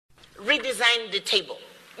redesign the table.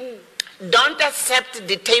 Don't accept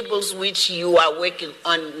the tables which you are working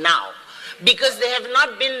on now, because they have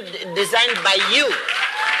not been designed by you.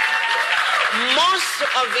 Most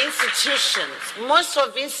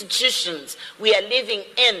of institutions we are living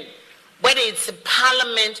in, whether it's a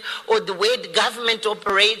parliament or the way the government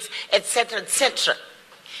operates, etc.,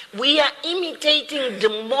 we are imitating the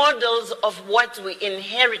models of what we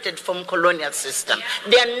inherited from colonial system.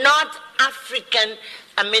 They are not African,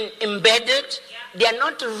 embedded. They are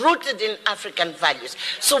not rooted in African values.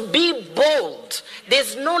 So be bold.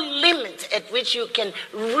 There's no limit at which you can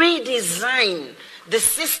redesign the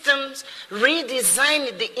systems,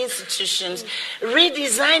 redesign the institutions,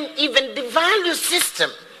 redesign even the value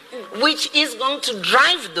system, which is going to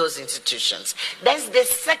drive those institutions. That's the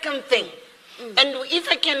second thing. And if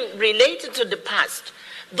I can relate it to the past,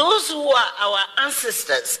 those who are our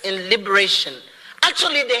ancestors in liberation,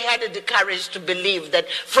 actually they had the courage to believe that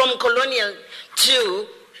from colonial to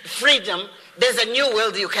freedom, there's a new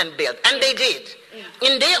world you can build. And they did.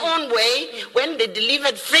 In their own way, when they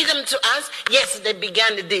delivered freedom to us, yes, they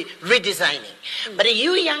began the redesigning. But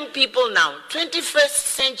you young people now, 21st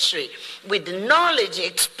century, with the knowledge,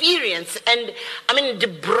 experience, and the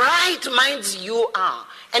bright minds you are,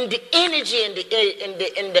 and the energy and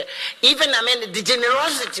the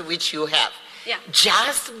generosity which you have,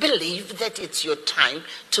 just believe that it's your time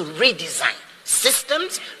to redesign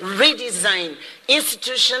systems, redesign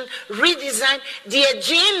institutions, redesign the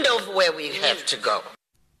agenda of where we have to go.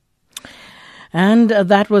 And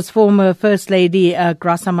that was former First Lady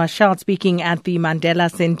Graça Machel speaking at the Mandela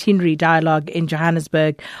Centenary Dialogue in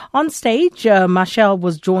Johannesburg. On stage, Machel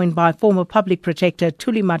was joined by former Public Protector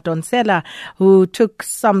Thuli Madonsela, who took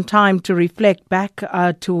some time to reflect back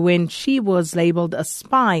to when she was labelled a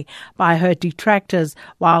spy by her detractors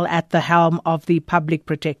while at the helm of the Public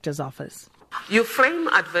Protector's Office. You frame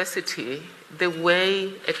adversity the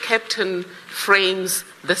way a captain frames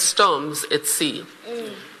the storms at sea.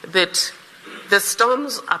 That the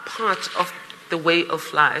storms are part of the way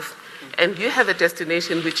of life, and you have a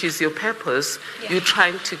destination which is your purpose. You're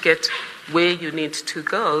trying to get where you need to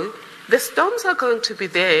go. The storms are going to be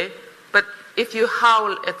there, but if you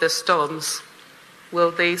howl at the storms,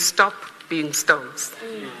 will they stop being storms?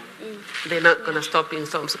 They're not going to stop being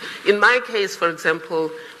storms. In my case, for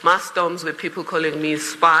example, my storms were people calling me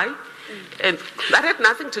spy, and that had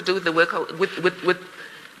nothing to do with the work with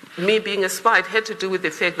me being a spy. It had to do with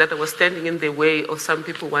the fact that I was standing in the way of some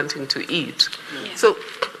people wanting to eat. So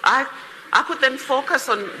I could then focus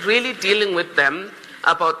on really dealing with them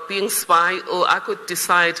about being spy, or I could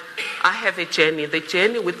decide I have a journey. The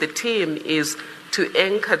journey with the team is to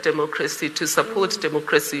anchor democracy, to support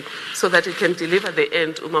democracy, so that it can deliver the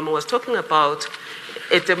end. Umama was talking about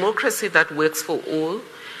a democracy that works for all,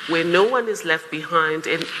 where no one is left behind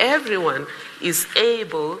and everyone is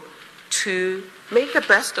able to make the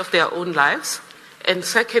best of their own lives, and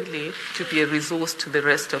secondly, to be a resource to the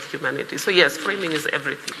rest of humanity. So yes, framing is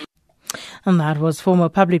everything. And that was former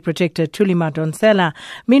Public Protector Thuli Madonsela.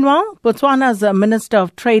 Meanwhile, Botswana's Minister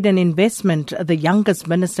of Trade and Investment, the youngest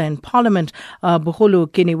minister in Parliament, Bugolo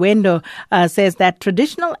Kiniwendo, says that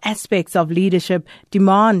traditional aspects of leadership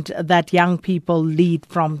demand that young people lead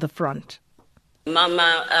from the front.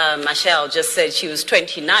 Mama Machel just said she was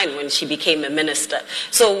 29 when she became a minister.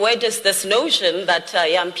 So where does this notion that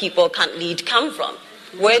young people can't lead come from?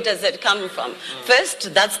 Where does it come from?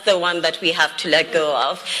 First, that's the one that we have to let go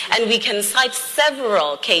of. And we can cite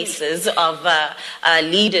several cases of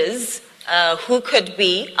leaders who could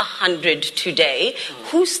be 100 today,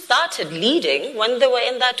 who started leading when they were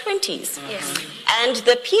in their 20s. Yes. And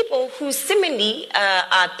the people who seemingly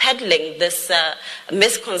are peddling this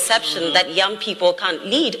misconception that young people can't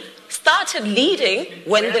lead started leading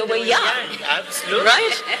when they were young. Absolutely.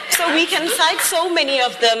 Right? So we can cite so many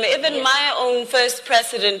of them. Even my own first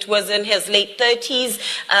president was in his late 30s.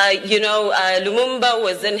 Lumumba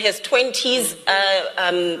was in his 20s,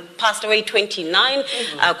 passed away 29.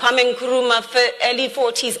 Kwame Nkrumah, early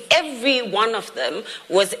 40s. Every one of them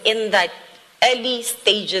was in that early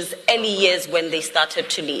stages, early years when they started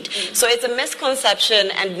to lead. So it's a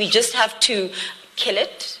misconception, and we just have to kill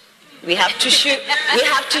it. We have to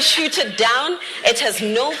shoot it down. It has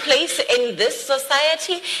no place in this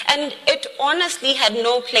society, and it honestly had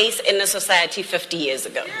no place in a society 50 years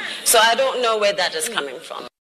ago. So I don't know where that is coming from.